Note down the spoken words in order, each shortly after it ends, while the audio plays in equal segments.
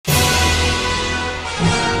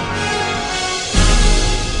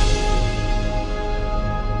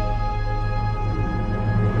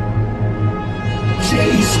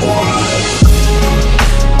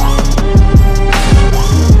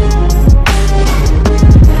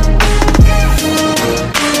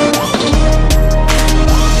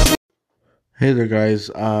Hey there, guys.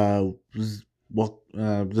 This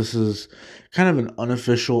is kind of an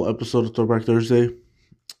unofficial episode of Throwback Thursday.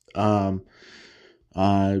 Um,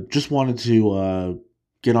 just wanted to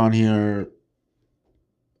get on here,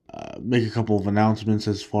 make a couple of announcements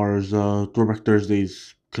as far as Throwback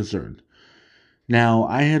Thursday's concerned. Now,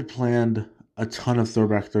 I had planned a ton of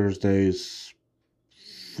Throwback Thursdays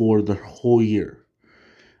for the whole year.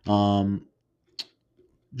 Um,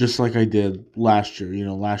 just like I did last year.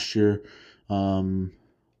 Last year, um,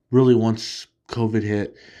 really once COVID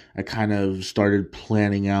hit, I kind of started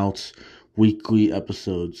planning out weekly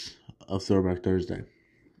episodes of Throwback Thursday.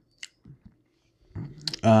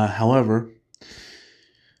 However,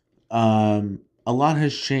 a lot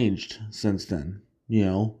has changed since then.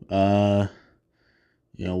 You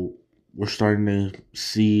know, we're starting to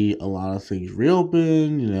see a lot of things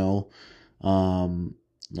reopen.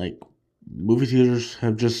 Like movie theaters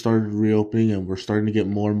have just started reopening, and we're starting to get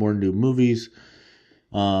more and more new movies.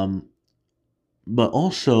 Um, but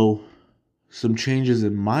also, some changes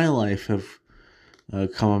in my life have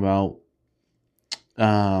come about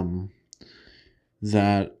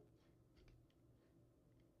that,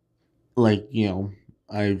 like,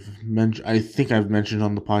 I think I've mentioned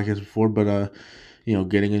on the podcast before, but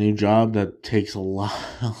getting a new job that takes a lot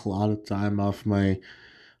a lot of time off my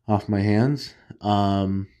hands.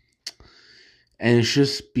 And it's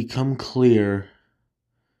just become clear,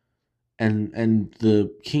 and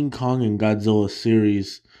the King Kong and Godzilla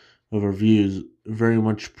series of reviews very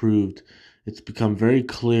much proved it's become very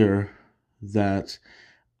clear that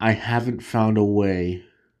I haven't found a way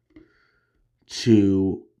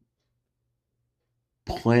to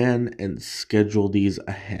plan and schedule these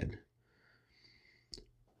ahead.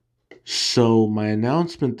 So my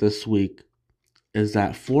announcement this week is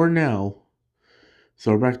that for now,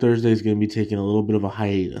 Throwback Thursday is going to be taking a little bit of a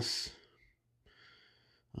hiatus.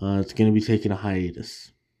 It's going to be taking a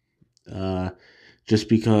hiatus. Just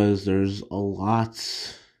because there's a lot,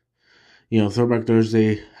 Throwback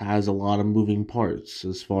Thursday has a lot of moving parts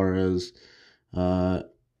as far as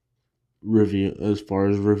reviewing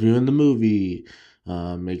the movie,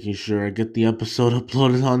 making sure I get the episode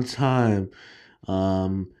uploaded on time.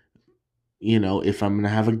 If I'm gonna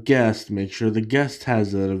have a guest, make sure the guest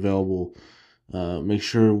has it available. Make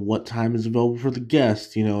sure what time is available for the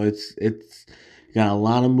guest. It's got a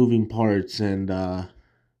lot of moving parts, and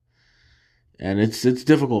it's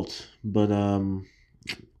difficult. But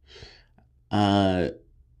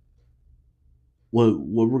what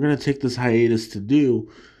we're gonna take this hiatus to do,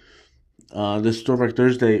 this Throwback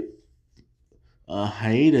Thursday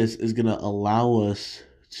hiatus is gonna allow us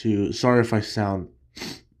to. Sorry if I sound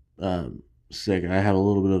sick. I have a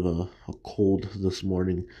little bit of a cold this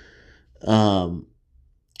morning. One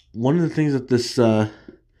of the things that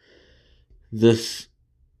this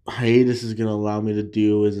hiatus is going to allow me to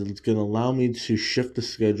do is it's going to allow me to shift the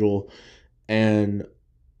schedule and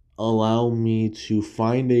allow me to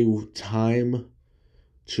find a time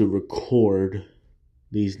to record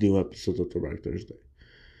these new episodes of Throwback Thursday.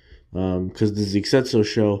 Because the Zeke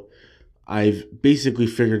Show, I've basically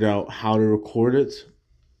figured out how to record it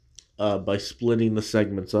by splitting the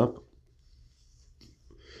segments up.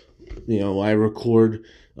 I record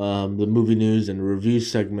the movie news and review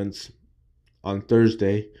segments on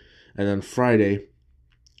Thursday, and then Friday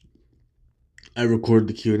I record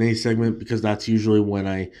the Q&A segment, because that's usually when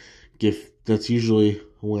I give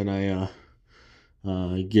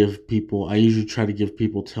people. I usually try to give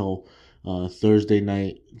people till Thursday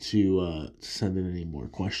night to send in any more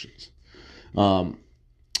questions.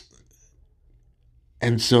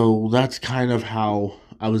 And so that's kind of how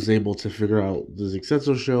I was able to figure out the Zeke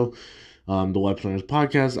Show, the Web Slingers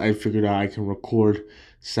podcast. I figured out I can record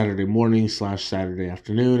Saturday morning / Saturday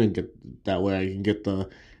afternoon, and get that way I can get the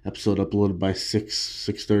episode uploaded by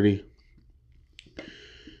 6:30.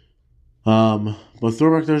 But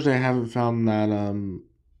Throwback Thursday, I haven't found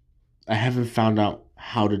out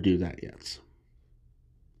how to do that yet.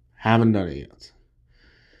 Haven't done it yet.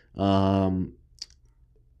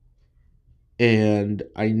 And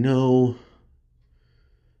I know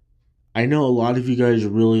a lot of you guys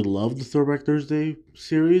really love the Throwback Thursday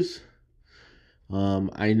series.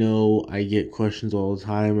 I know I get questions all the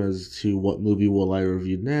time as to what movie will I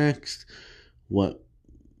review next, what's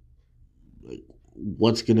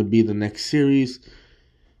going to be the next series.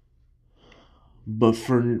 But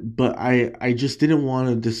I just didn't want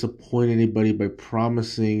to disappoint anybody by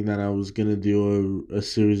promising that I was going to do a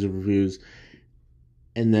series of reviews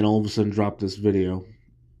and then all of a sudden drop this video.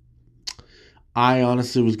 I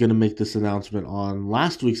honestly was going to make this announcement on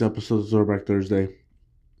last week's episode of Throwback Thursday,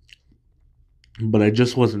 but I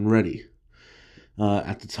just wasn't ready.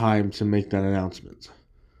 at the time to make that announcement.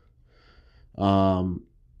 Um,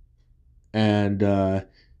 and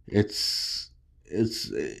it's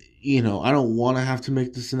I don't want to have to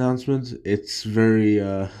make this announcement. It's very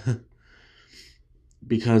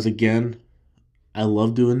because again, I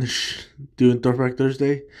love doing doing Throwback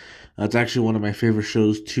Thursday. That's actually one of my favorite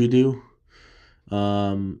shows to do.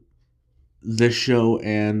 Um, this show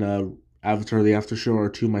and Avatar: The After Show are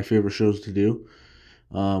two of my favorite shows to do.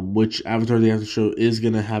 Which Avatar: The After Show is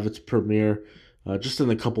gonna have its premiere just in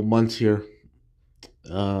a couple months here.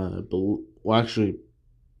 Actually, I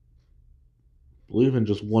believe in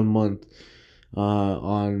just 1 month.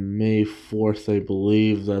 On May 4th, I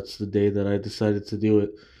believe that's the day that I decided to do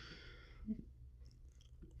it,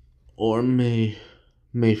 or May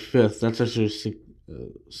 5th. That's actually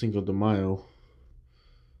Cinco de Mayo.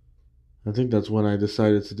 I think that's when I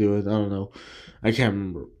decided to do it. I don't know. I can't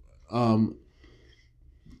remember.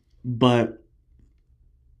 But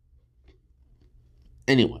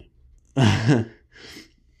anyway,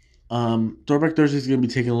 Throwback Thursday is going to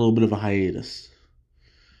be taking a little bit of a hiatus.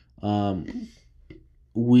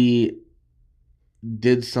 We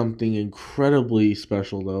did something incredibly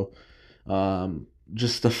special though.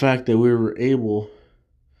 Just the fact that we were able.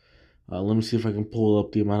 Let me see if I can pull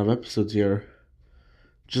up the amount of episodes here.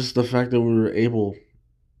 Just the fact that we were able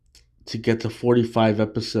to get to 45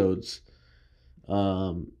 episodes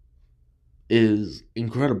is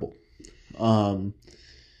incredible.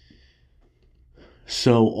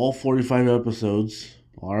 So all 45 episodes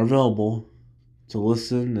are available to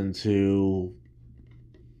listen and to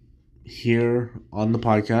hear on the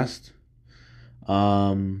podcast.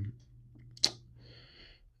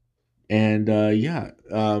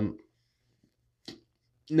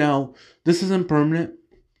 Now, this isn't permanent.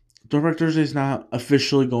 Throwback Thursday is not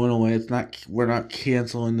officially going away. We're not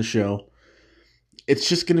canceling the show. It's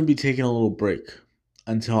just going to be taking a little break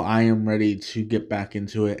until I am ready to get back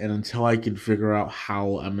into it and until I can figure out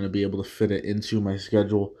how I'm going to be able to fit it into my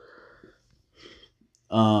schedule.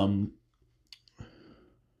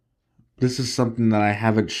 This is something that I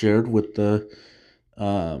haven't shared with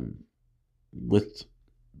with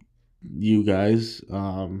you guys,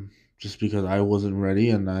 just because I wasn't ready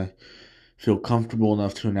and I feel comfortable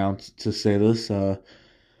enough to say this.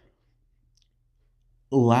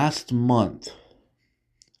 Last month,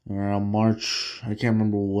 around March, I can't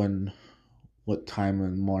remember what time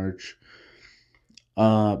in March,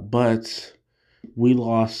 but we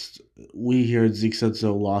here at Zeke Said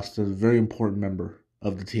So lost a very important member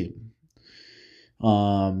of the team.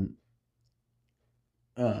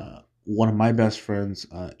 One of my best friends,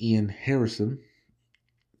 Ian Harrison,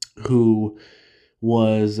 who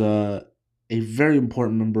was a very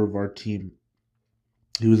important member of our team.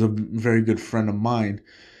 He was a very good friend of mine,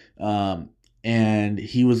 and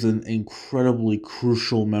he was an incredibly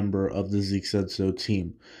crucial member of the Zeke Said So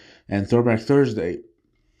team. And Throwback Thursday,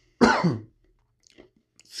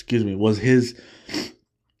 excuse me, was his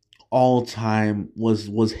all time was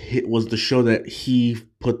the show that he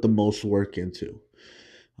put the most work into.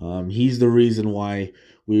 He's the reason why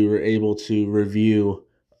we were able to review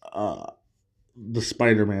the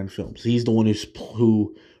Spider-Man films. He's the one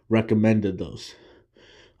who recommended those.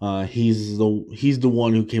 He's the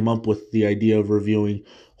one who came up with the idea of reviewing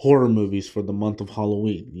horror movies for the month of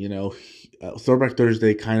Halloween. Throwback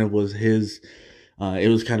Thursday kind of was his. It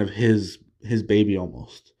was kind of his baby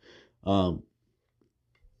almost.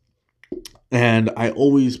 And I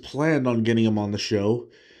always planned on getting him on the show,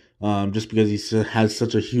 just because he has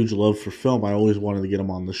such a huge love for film. I always wanted to get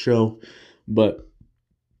him on the show, but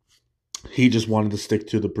he just wanted to stick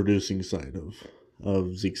to the producing side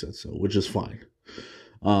of Zeke Said So, which is fine.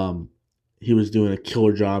 He was doing a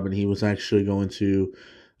killer job, and he was actually going to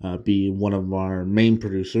be one of our main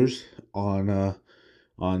producers on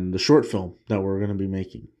the short film that we're going to be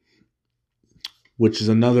making, which is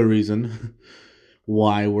another reason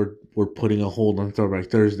why we're putting a hold on Throwback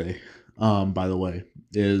Thursday. By the way,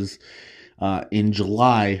 is in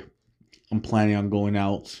July, I'm planning on going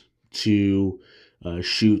out to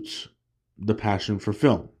shoot The Passion for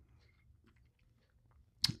Film,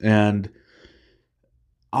 and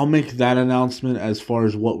I'll make that announcement as far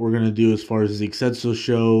as what we're gonna do as far as Zeke Said So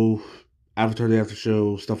show, Avatar: The After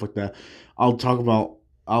Show, stuff like that. I'll talk about.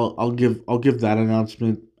 I'll give that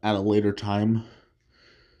announcement at a later time.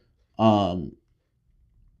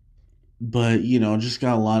 But I just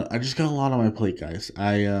got a lot on my plate, guys.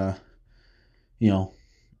 And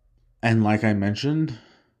like I mentioned,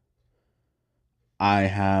 I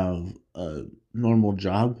have a normal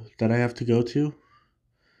job that I have to go to.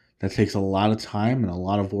 That takes a lot of time and a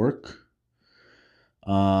lot of work.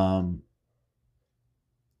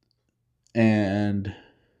 and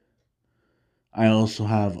I also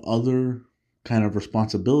have other kind of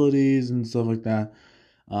responsibilities and stuff like that,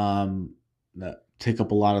 that take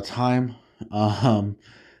up a lot of time. Um,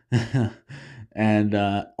 and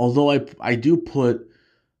although I do put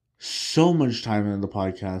so much time into the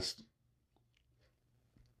podcast,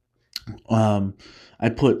 um, I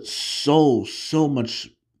put so much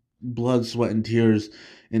blood, sweat, and tears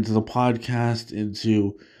into the podcast,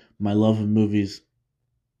 into my love of movies,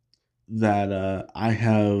 that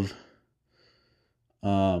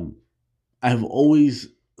um, I've always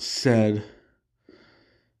said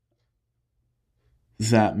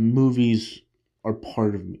that movies are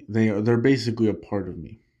part of me. They're basically a part of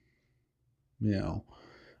me. You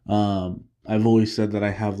I've always said that I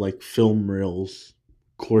have like film reels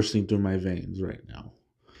coursing through my veins right now.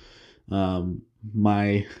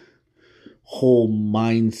 My whole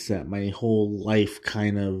mindset, my whole life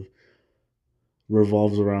kind of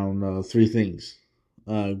revolves around three things: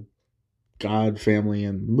 uh, God, family,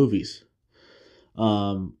 and movies.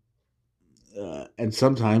 Um, and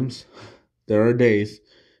sometimes there are days,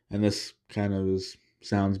 and this kind of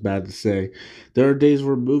sounds bad to say, there are days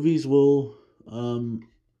where movies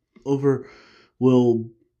over will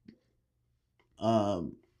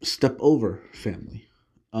step over family.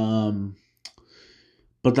 Um,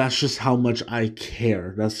 but that's just how much I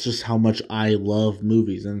care. That's just how much I love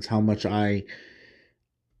movies, and it's how much I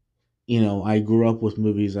grew up with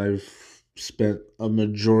movies. I've spent a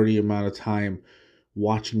majority amount of time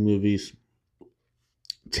watching movies,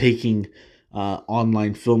 taking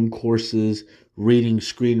online film courses, reading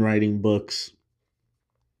screenwriting books,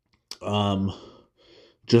 um,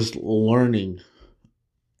 just learning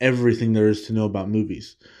everything there is to know about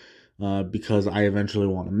movies. Because I eventually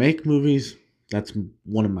want to make movies. That's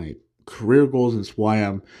one of my career goals. It's why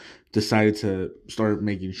I'm decided to start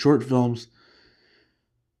making short films.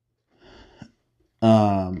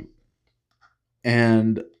 Um,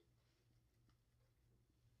 and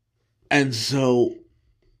so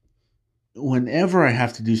whenever I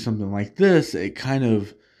have to do something like this, it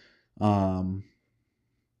um,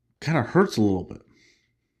 kind of hurts a little bit,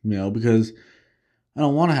 because I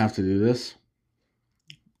don't want to have to do this.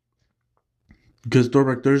 Because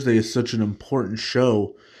Throwback Thursday is such an important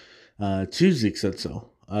show to Zeke Said So.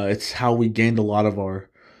 It's how we gained a lot of our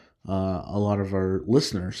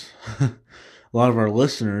listeners. A lot of our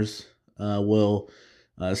listeners will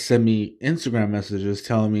send me Instagram messages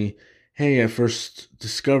telling me, "Hey, I first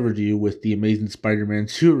discovered you with the Amazing Spider-Man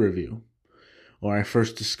 2 review," or "I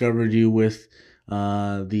first discovered you with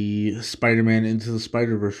the Spider-Man Into the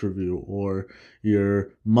Spider-Verse review," or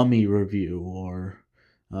your Mummy review, or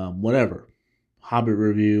whatever, Hobbit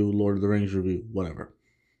review, Lord of the Rings review, whatever.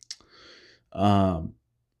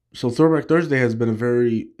 So Throwback Thursday has been a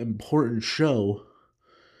very important show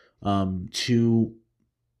to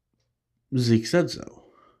Zeke Said So.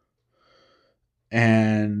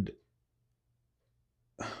 And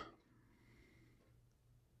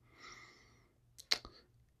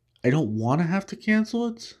I don't want to have to cancel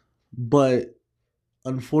it, but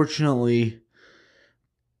unfortunately,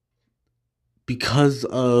 because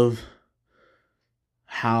of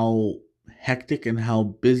how hectic and how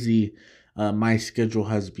busy my schedule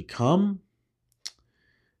has become,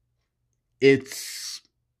 it's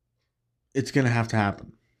gonna have to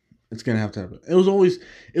happen. It's gonna have to happen. It was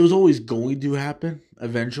always going to happen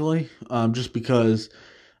eventually. Just because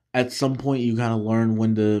at some point you gotta learn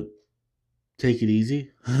when to take it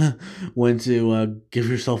easy, when to give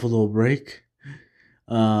yourself a little break.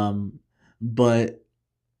 But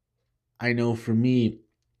I know for me,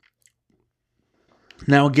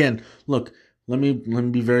 now again, look, let me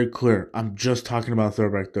be very clear. I'm just talking about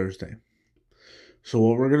Throwback Thursday. So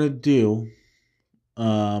what we're gonna do,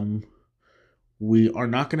 we are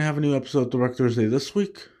not gonna have a new episode of Throwback Thursday this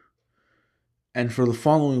week, and for the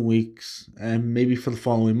following weeks, and maybe for the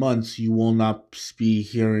following months, you will not be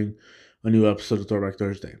hearing a new episode of Throwback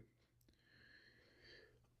Thursday.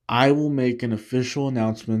 I will make an official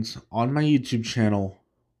announcement on my YouTube channel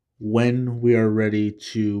when we are ready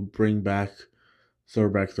to bring back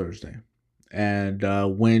Throwback Thursday, and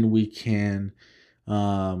um, when we can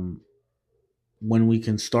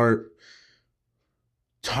start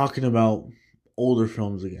talking about older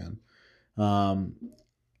films again.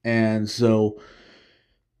 And so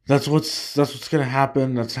that's what's gonna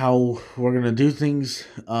happen. That's how we're gonna do things.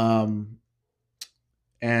 And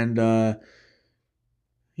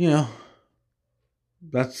you know,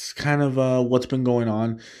 that's kind of what's been going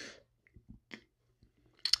on.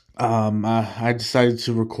 I decided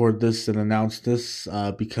to record this and announce this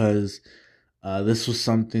because this was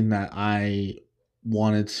something that I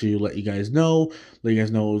wanted to let you guys know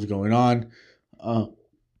what was going on.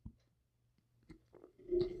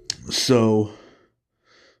 So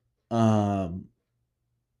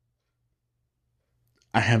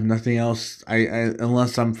I have nothing else. I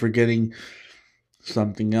unless I'm forgetting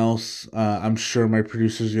something else. I'm sure my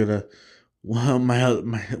producer's gonna one of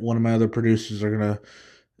my other producers are gonna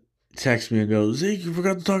text me and go, Zeke, you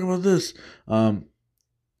forgot to talk about this.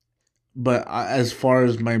 But as far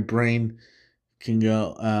as my brain can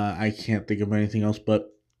go, I can't think of anything else.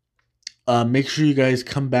 But make sure you guys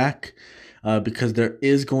come back because there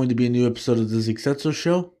is going to be a new episode of the Zeke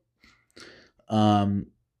Show.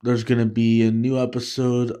 There's going to be a new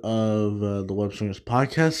episode of the Web Swingers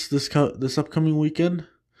podcast this upcoming weekend.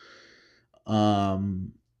 Right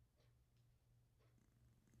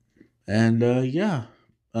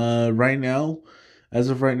now, as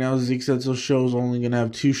of right now, Zeke Show is only going to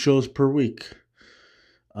have 2 shows per week.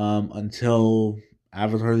 Until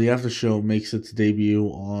Avatar the After Show makes its debut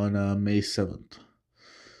on May 7th.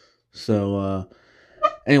 So,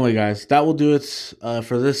 anyway, guys, that will do it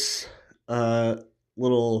for this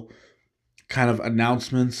little kind of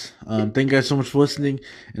announcements. Thank you guys so much for listening,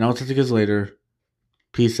 and I'll talk to you guys later.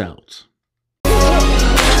 Peace out.